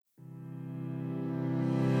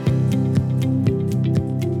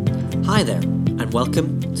Hi there, and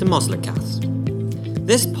welcome to Moslercast.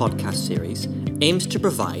 This podcast series aims to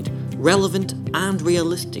provide relevant and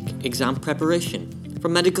realistic exam preparation for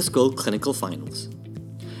medical school clinical finals.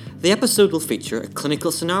 The episode will feature a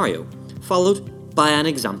clinical scenario, followed by an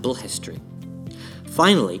example history.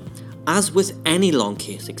 Finally, as with any long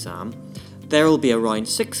case exam, there will be around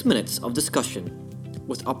 6 minutes of discussion,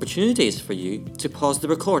 with opportunities for you to pause the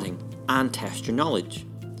recording and test your knowledge.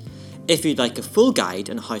 If you'd like a full guide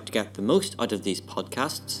on how to get the most out of these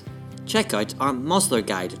podcasts, check out our Mosler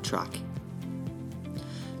Guide track.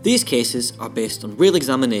 These cases are based on real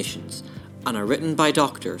examinations and are written by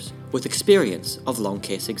doctors with experience of long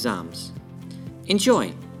case exams.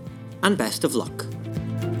 Enjoy, and best of luck.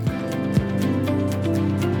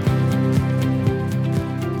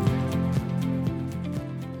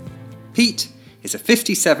 Pete is a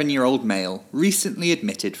 57-year-old male recently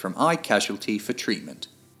admitted from eye casualty for treatment.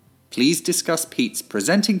 Please discuss Pete's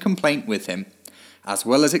presenting complaint with him, as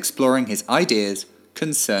well as exploring his ideas,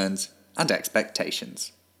 concerns, and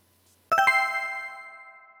expectations.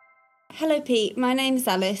 Hello Pete, my name's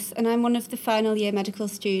Alice and I'm one of the final year medical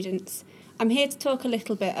students. I'm here to talk a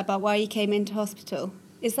little bit about why you came into hospital.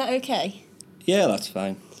 Is that okay? Yeah, that's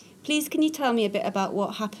fine. Please can you tell me a bit about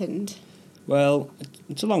what happened? Well,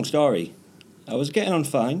 it's a long story. I was getting on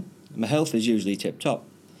fine. My health is usually tip-top.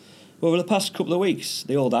 But over the past couple of weeks,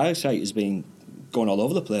 the old eyesight has been going all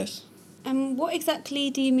over the place. And what exactly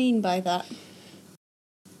do you mean by that?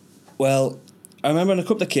 Well, I remember on a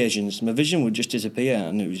couple of occasions, my vision would just disappear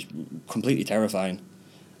and it was completely terrifying.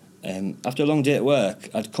 After a long day at work,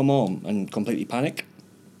 I'd come home and completely panic.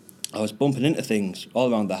 I was bumping into things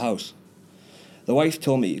all around the house. The wife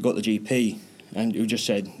told me to go to the GP and who just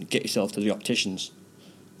said, get yourself to the opticians.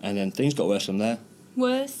 And then things got worse from there.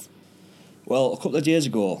 Worse? Well, a couple of days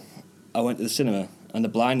ago, I went to the cinema and the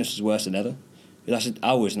blindness was worse than ever. It lasted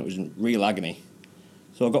hours and it was real agony.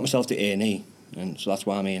 So I got myself to A&E, and so that's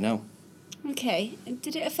why I'm here now. Okay,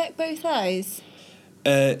 did it affect both eyes?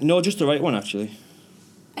 No, just the right one, actually.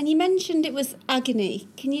 And you mentioned it was agony.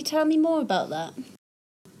 Can you tell me more about that?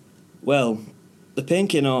 Well, the pain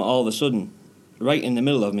came all of a sudden, right in the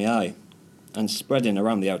middle of my eye, and spreading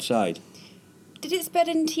around the outside. Did it spread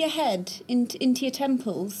into your head, into your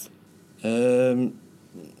temples?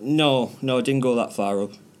 No, it didn't go that far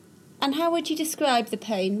up. And how would you describe the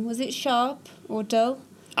pain? Was it sharp or dull?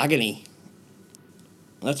 Agony.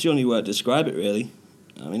 That's the only word to describe it, really.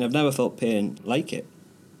 I mean, I've never felt pain like it.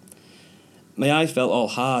 My eye felt all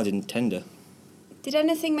hard and tender. Did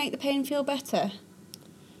anything make the pain feel better?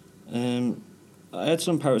 I had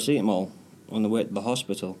some paracetamol on the way to the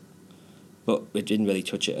hospital, but it didn't really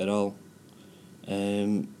touch it at all.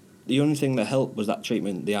 The only thing that helped was that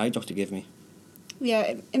treatment the eye doctor gave me.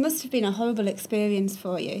 Yeah, it must have been a horrible experience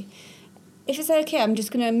for you. If it's okay, I'm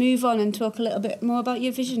just going to move on and talk a little bit more about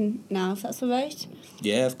your vision now, if that's all right.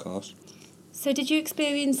 Yeah, of course. So did you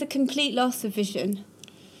experience a complete loss of vision?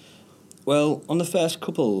 Well, on the first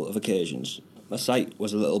couple of occasions, my sight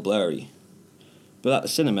was a little blurry. But at the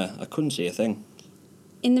cinema, I couldn't see a thing.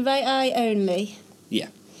 In the right eye only? Yeah.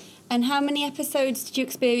 And how many episodes did you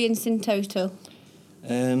experience in total?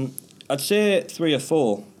 I'd say 3 or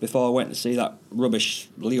 4 before I went to see that rubbish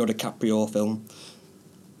Leo DiCaprio film.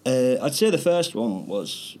 I'd say the first one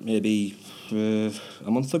was maybe a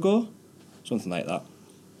month ago, something like that.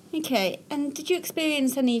 Okay, and did you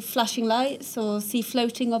experience any flashing lights or see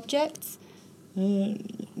floating objects?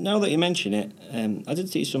 Now that you mention it, I did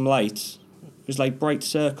see some lights. It was like bright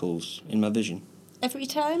circles in my vision. Every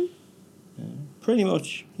time? Pretty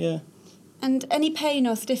much, yeah. And any pain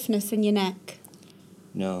or stiffness in your neck?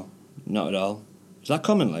 No, not at all. Is that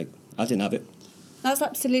common, like? I didn't have it. That's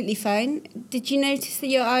absolutely fine. Did you notice that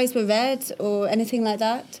your eyes were red or anything like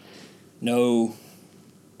that? No.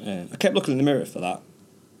 I kept looking in the mirror for that.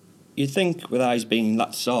 You'd think with eyes being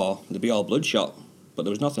that sore, they'd be all bloodshot, but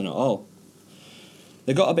there was nothing at all.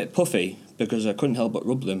 They got a bit puffy because I couldn't help but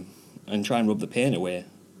rub them and try and rub the pain away,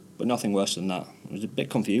 but nothing worse than that. It was a bit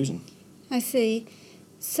confusing. I see.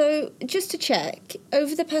 So, just to check,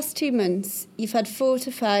 over the past 2 months, you've had 4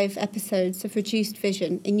 to 5 episodes of reduced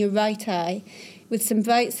vision in your right eye, with some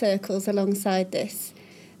bright circles alongside this.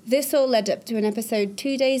 This all led up to an episode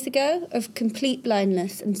 2 days ago of complete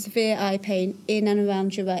blindness and severe eye pain in and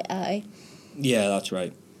around your right eye. Yeah, that's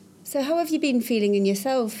right. So how have you been feeling in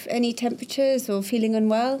yourself? Any temperatures or feeling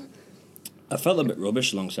unwell? I felt a bit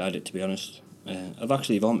rubbish alongside it, to be honest. I've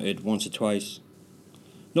actually vomited once or twice.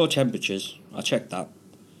 No temperatures, I checked that.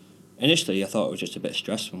 Initially, I thought it was just a bit of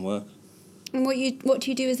stress from work. And what do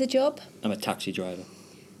you do as a job? I'm a taxi driver.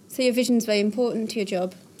 So your vision's very important to your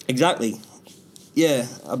job? Exactly. Yeah,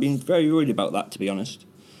 I've been very worried about that, to be honest.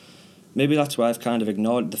 Maybe that's why I've kind of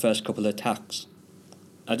ignored the first couple of attacks.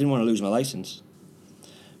 I didn't want to lose my licence.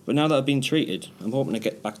 But now that I've been treated, I'm hoping to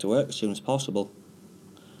get back to work as soon as possible.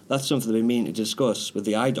 That's something I've been meaning to discuss with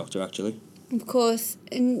the eye doctor, actually. Of course.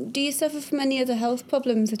 And do you suffer from any other health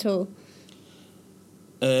problems at all?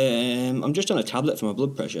 I'm just on a tablet for my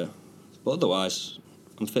blood pressure. But otherwise,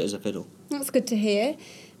 I'm fit as a fiddle. That's good to hear.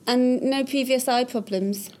 And no previous eye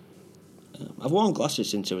problems? I've worn glasses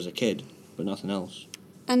since I was a kid, but nothing else.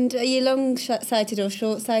 And are you long-sighted or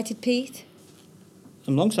short-sighted, Pete?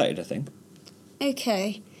 I'm long-sighted, I think.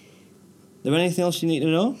 Okay. There anything else you need to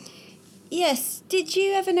know? Yes. Did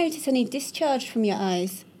you ever notice any discharge from your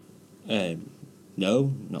eyes?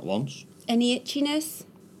 No, not once. Any itchiness?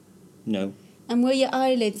 No. And were your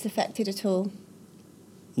eyelids affected at all?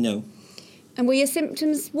 No. And were your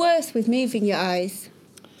symptoms worse with moving your eyes?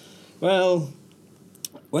 Well,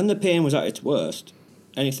 when the pain was at its worst,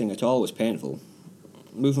 anything at all was painful.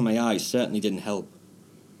 Moving my eyes certainly didn't help.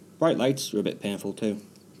 Bright lights were a bit painful too.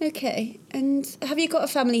 Okay. And have you got a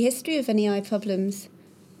family history of any eye problems?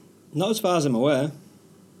 Not as far as I'm aware.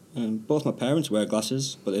 Both my parents wear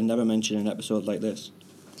glasses, but they never mention an episode like this.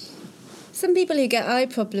 Some people who get eye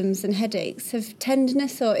problems and headaches have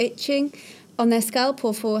tenderness or itching on their scalp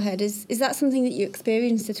or forehead. Is that something that you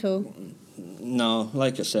experienced at all? No,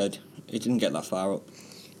 like I said, it didn't get that far up.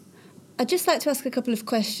 I'd just like to ask a couple of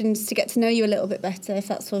questions to get to know you a little bit better, if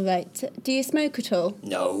that's all right. Do you smoke at all?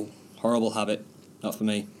 No, horrible habit. Not for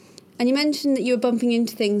me. And you mentioned that you were bumping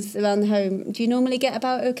into things around the home. Do you normally get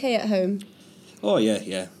about okay at home? Oh,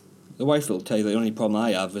 yeah. The wife will tell you the only problem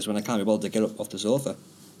I have is when I can't be bothered to get up off the sofa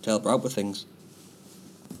to help her out with things.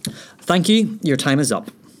 Thank you. Your time is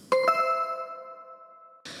up.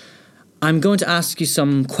 I'm going to ask you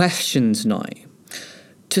some questions now.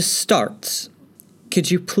 To start, could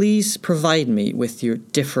you please provide me with your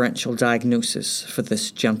differential diagnosis for this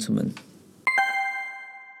gentleman?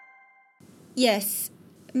 Yes.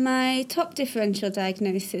 My top differential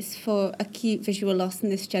diagnosis for acute visual loss in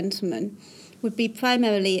this gentleman would be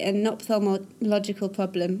primarily an ophthalmological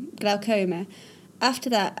problem, glaucoma. After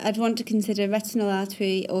that, I'd want to consider retinal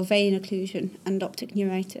artery or vein occlusion and optic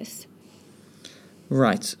neuritis.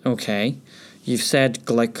 Right, okay. You've said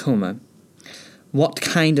glaucoma. What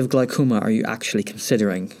kind of glaucoma are you actually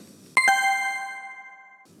considering?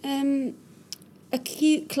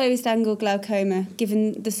 Acute closed-angle glaucoma,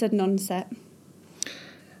 given the sudden onset.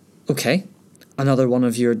 Okay. Another one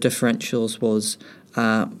of your differentials was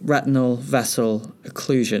retinal vessel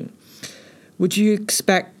occlusion. Would you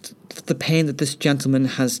expect the pain that this gentleman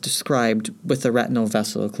has described with a retinal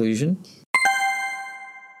vessel occlusion?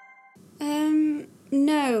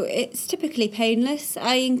 No, it's typically painless.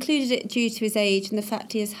 I included it due to his age and the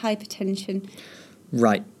fact he has hypertension.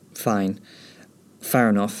 Right, fine. Fair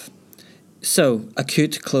enough. So,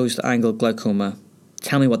 acute closed-angle glaucoma.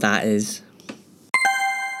 Tell me what that is.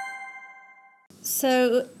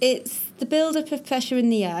 So, it's the build-up of pressure in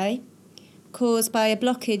the eye caused by a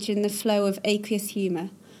blockage in the flow of aqueous humour.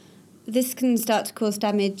 This can start to cause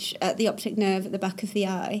damage at the optic nerve at the back of the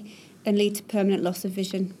eye and lead to permanent loss of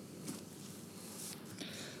vision.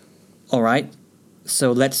 All right,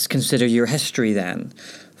 so let's consider your history then.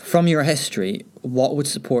 From your history, what would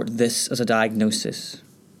support this as a diagnosis?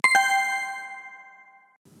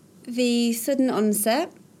 The sudden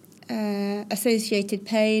onset, associated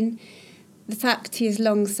pain, the fact he is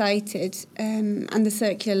long-sighted, and the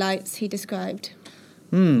circular lights he described.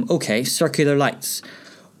 Okay, circular lights.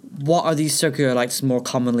 What are these circular lights more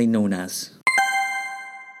commonly known as?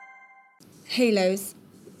 Halos.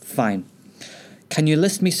 Fine. Can you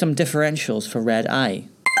list me some differentials for red eye?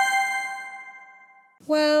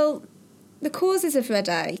 Well, the causes of red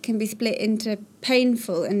eye can be split into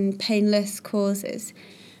painful and painless causes.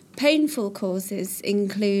 Painful causes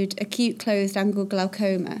include acute closed-angle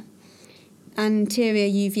glaucoma, anterior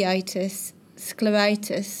uveitis,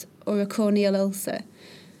 scleritis, or a corneal ulcer.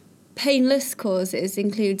 Painless causes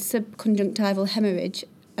include subconjunctival hemorrhage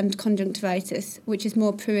and conjunctivitis, which is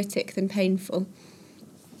more pruritic than painful.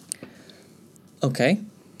 Okay.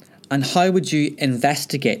 And how would you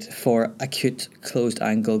investigate for acute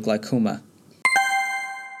closed-angle glaucoma?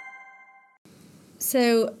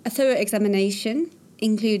 So, a thorough examination,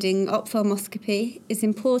 including ophthalmoscopy, is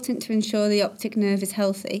important to ensure the optic nerve is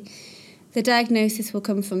healthy. The diagnosis will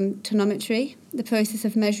come from tonometry, the process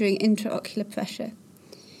of measuring intraocular pressure.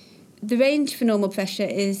 The range for normal pressure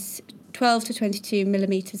is 12 to 22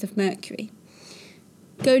 millimetres of mercury.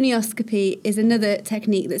 Gonioscopy is another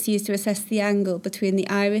technique that's used to assess the angle between the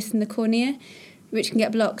iris and the cornea, which can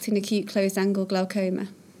get blocked in acute closed-angle glaucoma.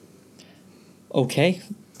 Okay,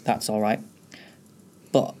 that's all right.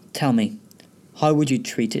 But tell me, how would you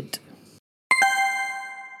treat it?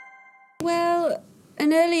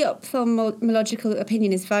 ophthalmological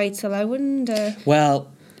opinion is vital. I wonder...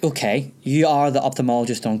 Well, okay, you are the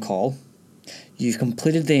ophthalmologist on call. You've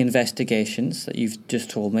completed the investigations that you've just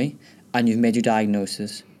told me, and you've made your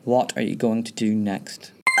diagnosis. What are you going to do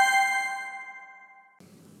next?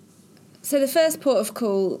 So the first port of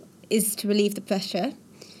call is to relieve the pressure.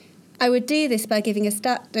 I would do this by giving a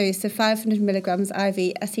stat dose of 500 milligrams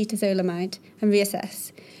IV acetazolamide and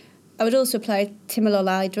reassess. I would also apply timolol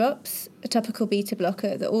eye drops, a topical beta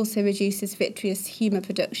blocker that also reduces vitreous humour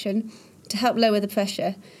production, to help lower the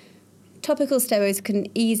pressure. Topical steroids can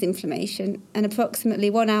ease inflammation, and approximately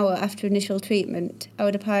 1 hour after initial treatment, I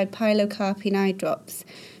would apply pilocarpine eye drops,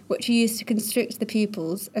 which are used to constrict the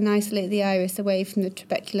pupils and isolate the iris away from the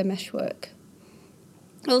trabecular meshwork.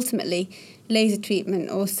 Ultimately, laser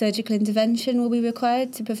treatment or surgical intervention will be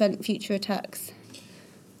required to prevent future attacks.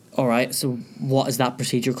 Alright, so what is that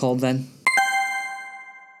procedure called then?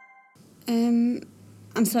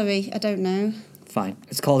 I'm sorry, I don't know. Fine,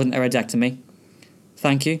 it's called an iridectomy.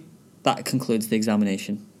 Thank you. That concludes the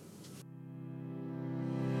examination.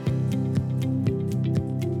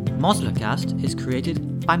 Mozillacast is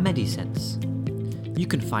created by Medisense. You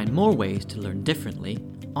can find more ways to learn differently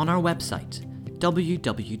on our website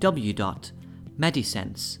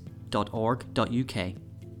www.medisense.org.uk.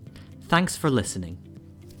 Thanks for listening.